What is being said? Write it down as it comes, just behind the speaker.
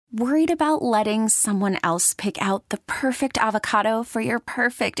Worried about letting someone else pick out the perfect avocado for your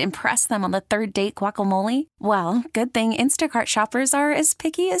perfect impress them on the third date guacamole? Well, good thing Instacart shoppers are as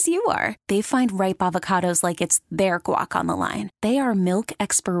picky as you are. They find ripe avocados like it's their guac on the line. They are milk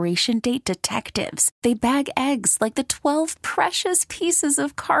expiration date detectives. They bag eggs like the 12 precious pieces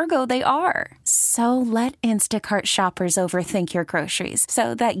of cargo they are. So let Instacart shoppers overthink your groceries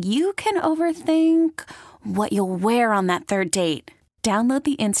so that you can overthink what you'll wear on that third date. Download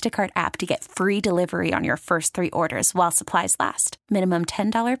the Instacart app to get free delivery on your first 3 orders while supplies last. Minimum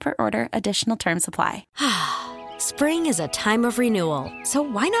 $10 per order. Additional terms apply. Spring is a time of renewal, so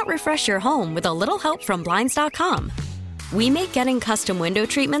why not refresh your home with a little help from Blinds.com? We make getting custom window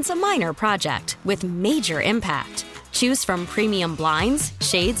treatments a minor project with major impact. Choose from premium blinds,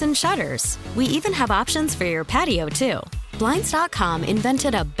 shades, and shutters. We even have options for your patio, too. Blinds.com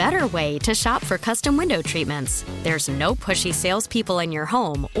invented a better way to shop for custom window treatments. There's no pushy salespeople in your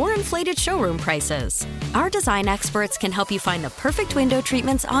home or inflated showroom prices. Our design experts can help you find the perfect window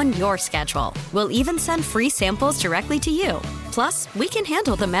treatments on your schedule. We'll even send free samples directly to you. Plus, we can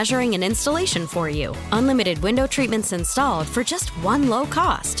handle the measuring and installation for you. Unlimited window treatments installed for just one low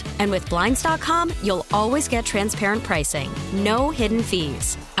cost. And with Blinds.com, you'll always get transparent pricing. No hidden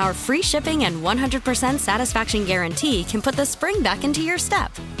fees. Our free shipping and 100% satisfaction guarantee can put the spring back into your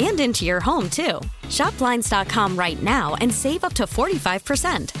step and into your home, too. Shop Blinds.com right now and save up to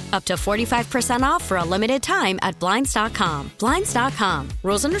 45%. Up to 45% off for a limited time at Blinds.com. Blinds.com.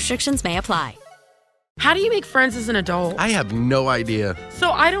 Rules and restrictions may apply. How do you make friends as an adult? I have no idea.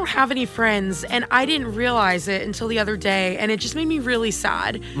 So I don't have any friends, and I didn't realize it until the other day, and it just made me really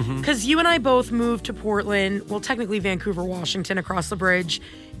sad. Because you and I both moved to Portland, well, technically Vancouver, Washington, across the bridge,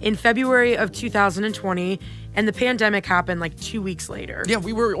 in February of 2020, and the pandemic happened like 2 weeks later. Yeah,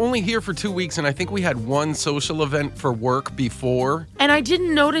 we were only here for 2 weeks, and I think we had one social event for work before. And I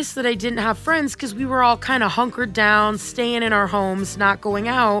didn't notice that I didn't have friends because we were all kind of hunkered down, staying in our homes, not going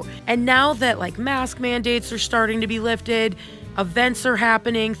out. And now that like mask mandates are starting to be lifted, events are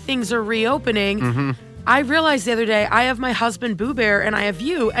happening, things are reopening, I realized the other day I have my husband Boo Bear and I have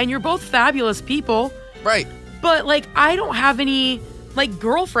you, and you're both fabulous people. Right. But like I don't have any like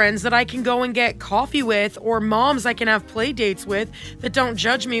girlfriends that I can go and get coffee with, or moms I can have play dates with that don't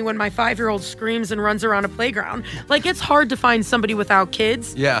judge me when my 5-year-old screams and runs around a playground. Like it's hard to find somebody without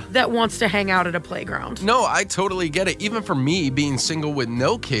kids that wants to hang out at a playground. No, I totally get it. Even for me, being single with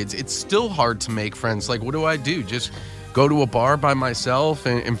no kids, it's still hard to make friends. Like, what do? Just go to a bar by myself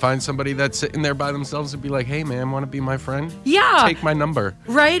and find somebody that's sitting there by themselves and be like, hey, man, want to be my friend? Yeah. Take my number.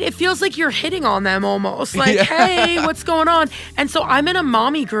 Right? It feels like you're hitting on them almost. Like, hey, what's going on? And so I'm in a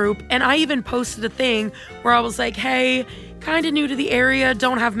mommy group, and I even posted a thing where I was like, hey, kind of new to the area,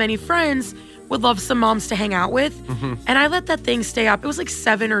 don't have many friends, would love some moms to hang out with. And I let that thing stay up. It was like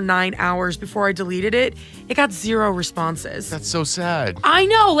 7 or 9 hours before I deleted it. It got 0 responses. That's so sad. I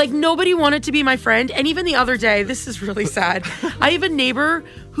know, like nobody wanted to be my friend. And even the other day, this is really sad. I have a neighbor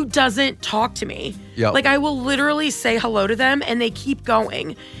who doesn't talk to me. Like I will literally say hello to them and they keep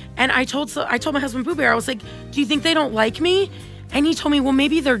going. And I told my husband Boo Bear, I was like, do you think they don't like me? And he told me, well,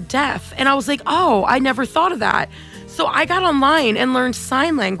 maybe they're deaf. And I was like, oh, I never thought of that. So I got online and learned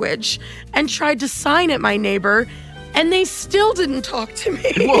sign language and tried to sign at my neighbor, and they still didn't talk to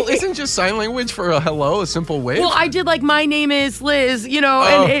me. Well, isn't just sign language for a hello, a simple wave? Well, I did like, my name is Liz,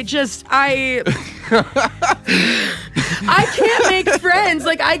 and it just, I can't make friends.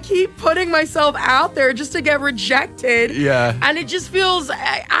 Like, I keep putting myself out there just to get rejected. Yeah. And it just feels,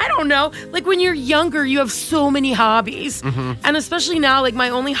 I don't know. Like, when you're younger, you have so many hobbies. And especially now, like, my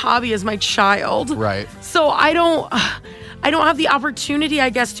only hobby is my child. Right. So I don't have the opportunity, I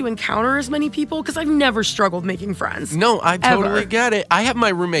guess, to encounter as many people because I've never struggled making friends. No, I totally ever. get it. I have my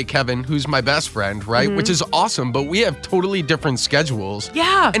roommate, Kevin, who's my best friend, right? Which is awesome, but we have totally different schedules.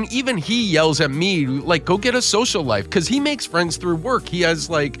 Yeah. And even he yells at me, like, go get a social life, because he makes friends through work. He has,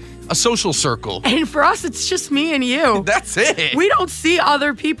 like, a social circle. And for us, it's just me and you. That's it. We don't see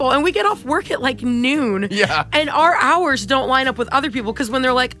other people, and we get off work at, like, noon. Yeah. And our hours don't line up with other people because when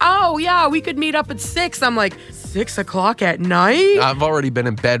they're like, oh, yeah, we could meet up at 6, I'm like, 6 o'clock at night? I've already been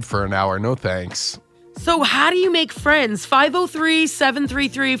in bed for an hour. No thanks. So how do you make friends?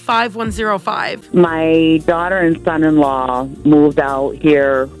 503-733-5105. My daughter and son-in-law moved out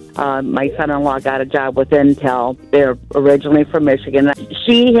here. My son-in-law got a job with Intel. They're originally from Michigan.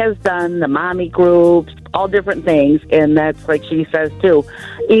 She has done the mommy groups, all different things, and that's like she says too.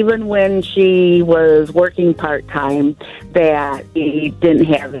 Even when she was working part-time, that he didn't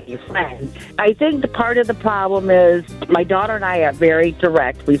have any friends. I think the part of the problem is my daughter and I are very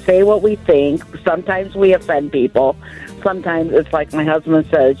direct. We say what we think. Sometimes we offend people. sometimes it's like my husband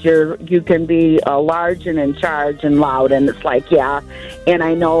says, you can be large and in charge and loud, and it's like, yeah, and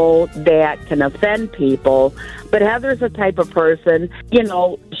I know that can offend people, but Heather's the type of person,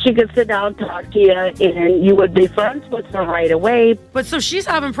 she could sit down and talk to you, and you would be friends with her right away. But so she's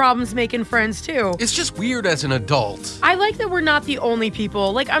having problems making friends, too. It's just weird as an adult. I like that we're not the only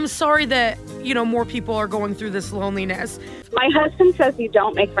people. Like, I'm sorry that, more people are going through this loneliness. My husband says you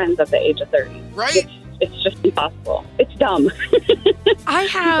don't make friends at the age of 30. Right? It's just impossible. It's dumb. I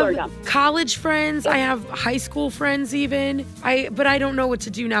have college friends. I have high school friends even. But I don't know what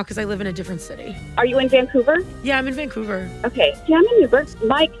to do now because I live in a different city. Are you in Vancouver? Yeah, I'm in Vancouver. Okay. See, I'm in Newburgh.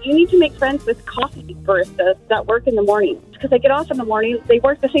 Mike, you need to make friends with coffee baristas that work in the morning. Because they get off in the morning, they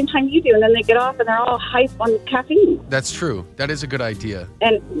work the same time you do, and then they get off and they're all hype on caffeine. That's true. That is a good idea.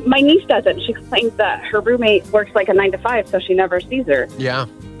 And my niece doesn't. She claims that her roommate works like a 9 to 5, so she never sees her. Yeah.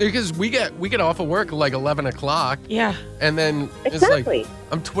 Because we get off of work at like 11 o'clock. Yeah. And then it's like,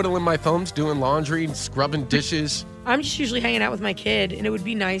 I'm twiddling my thumbs, doing laundry, scrubbing dishes. I'm just usually hanging out with my kid, and it would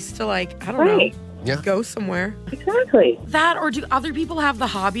be nice to I don't know. Yeah. Go somewhere. Exactly. That, or do other people have the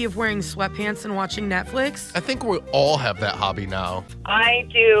hobby of wearing sweatpants and watching Netflix? I think we all have that hobby now. I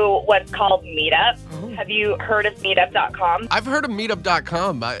do what's called Meetup. Oh. Have you heard of Meetup.com? I've heard of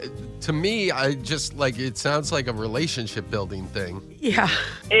Meetup.com. To me, I just it sounds like a relationship building thing. Yeah.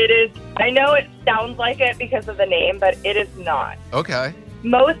 It is. I know it sounds like it because of the name, but it is not. Okay.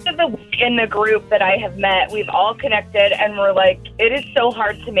 Most of the in the group that I have met, we've all connected, and we're like, it is so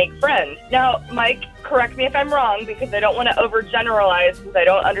hard to make friends. Now, Mike, correct me if I'm wrong, because I don't want to overgeneralize because I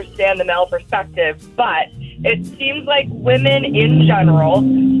don't understand the male perspective, but it seems like women in general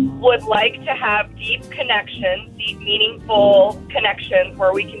would like to have deep connections, deep, meaningful connections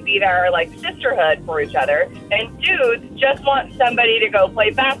where we can be there like sisterhood for each other. And dudes just want somebody to go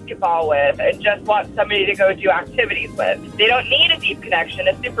play basketball with and just want somebody to go do activities with. They don't need a deep connection.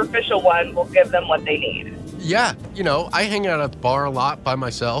 A superficial one will give them what they need. Yeah, I hang out at the bar a lot by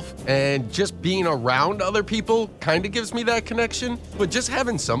myself, and just being around other people kind of gives me that connection. But just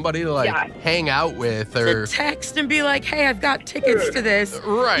having somebody to hang out with or to text and be like, hey, I've got tickets to this.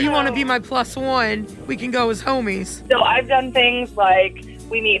 Right. You want to be my +1? We can go as homies. So I've done things like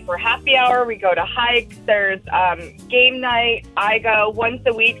we meet for happy hour, we go to hikes, there's game night. I go once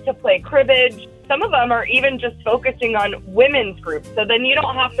a week to play cribbage. Some of them are even just focusing on women's groups. So then you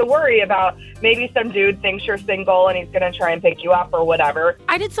don't have to worry about maybe some dude thinks you're single and he's going to try and pick you up or whatever.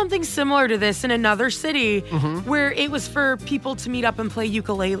 I did something similar to this in another city where it was for people to meet up and play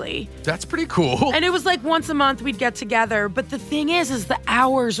ukulele. That's pretty cool. And it was like once a month we'd get together. But the thing is the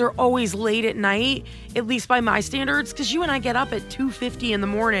hours are always late at night, at least by my standards, because you and I get up at 2:50 in the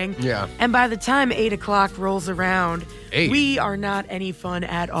morning. Yeah. And by the time 8 o'clock rolls around, we are not any fun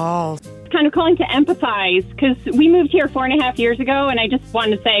at all. Kind of calling to empathize because we moved here 4.5 years ago, and I just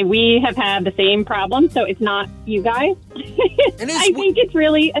wanted to say we have had the same problem, so it's not you guys. I think it's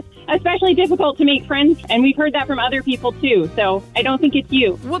really especially difficult to make friends, and we've heard that from other people too, so I don't think it's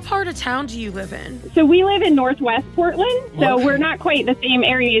you. What part of town do you live in? So we live in Northwest Portland, so we're not quite the same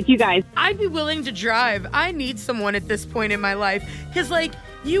area as you guys. I'd be willing to drive. I need someone at this point in my life because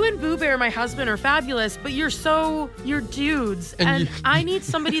you and Boo Bear, my husband, are fabulous, but you're dudes. And I need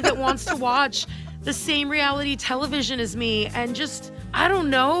somebody that wants to watch the same reality television as me and just, I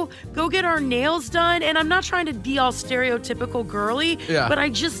don't know, go get our nails done. And I'm not trying to be all stereotypical girly, but I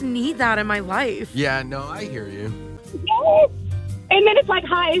just need that in my life. Yeah, no, I hear you. Yes. And then it's like,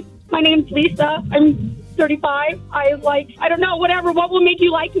 hi, my name's Lisa. I'm 35. I don't know, whatever. What will make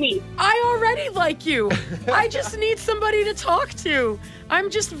you like me? I already like you. I just need somebody to talk to. I'm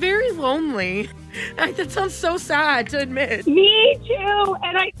just very lonely. That sounds so sad to admit. Me too.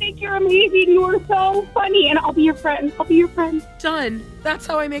 And I think you're amazing. You're so funny. And I'll be your friend. Done. That's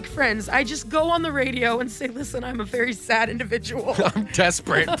how I make friends. I just go on the radio and say, listen, I'm a very sad individual. I'm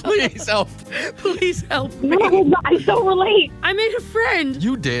desperate. Please help. Please help me. No, I so relate. I made a friend.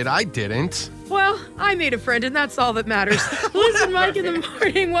 You did. I didn't. Well, I made a friend, and that's all that matters. Listen, Mike in the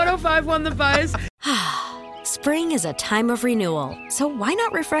morning, 105.1 The Buzz. Spring is a time of renewal, so why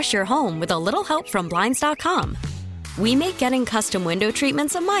not refresh your home with a little help from Blinds.com? We make getting custom window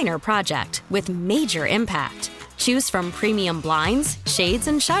treatments a minor project with major impact. Choose from premium blinds, shades,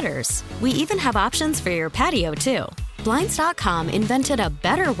 and shutters. We even have options for your patio, too. Blinds.com invented a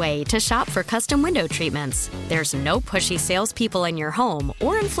better way to shop for custom window treatments. There's no pushy salespeople in your home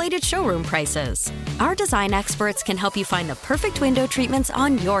or inflated showroom prices. Our design experts can help you find the perfect window treatments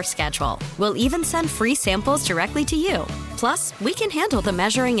on your schedule. We'll even send free samples directly to you. Plus, we can handle the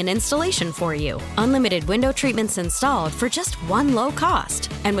measuring and installation for you. Unlimited window treatments installed for just one low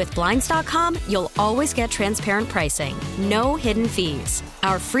cost. And with Blinds.com, you'll always get transparent pricing. No hidden fees.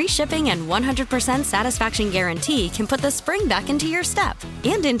 Our free shipping and 100% satisfaction guarantee can put the spring back into your step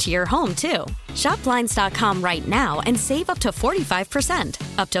and into your home, too. Shop Blinds.com right now and save up to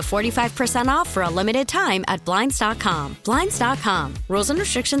 45%. Up to 45% off for a limited time at Blinds.com. Blinds.com. Rules and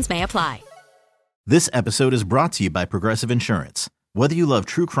restrictions may apply. This episode is brought to you by Progressive Insurance. Whether you love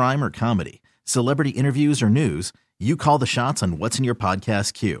true crime or comedy, celebrity interviews or news, you call the shots on what's in your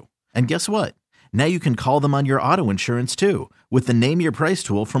podcast queue. And guess what? Now you can call them on your auto insurance, too, with the Name Your Price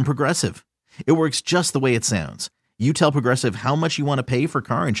tool from Progressive. It works just the way it sounds. You tell Progressive how much you want to pay for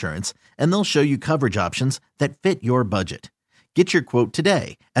car insurance, and they'll show you coverage options that fit your budget. Get your quote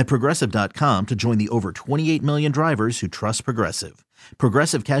today at Progressive.com to join the over 28 million drivers who trust Progressive.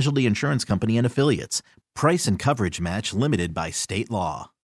 Progressive Casualty Insurance Company and Affiliates. Price and coverage match limited by state law.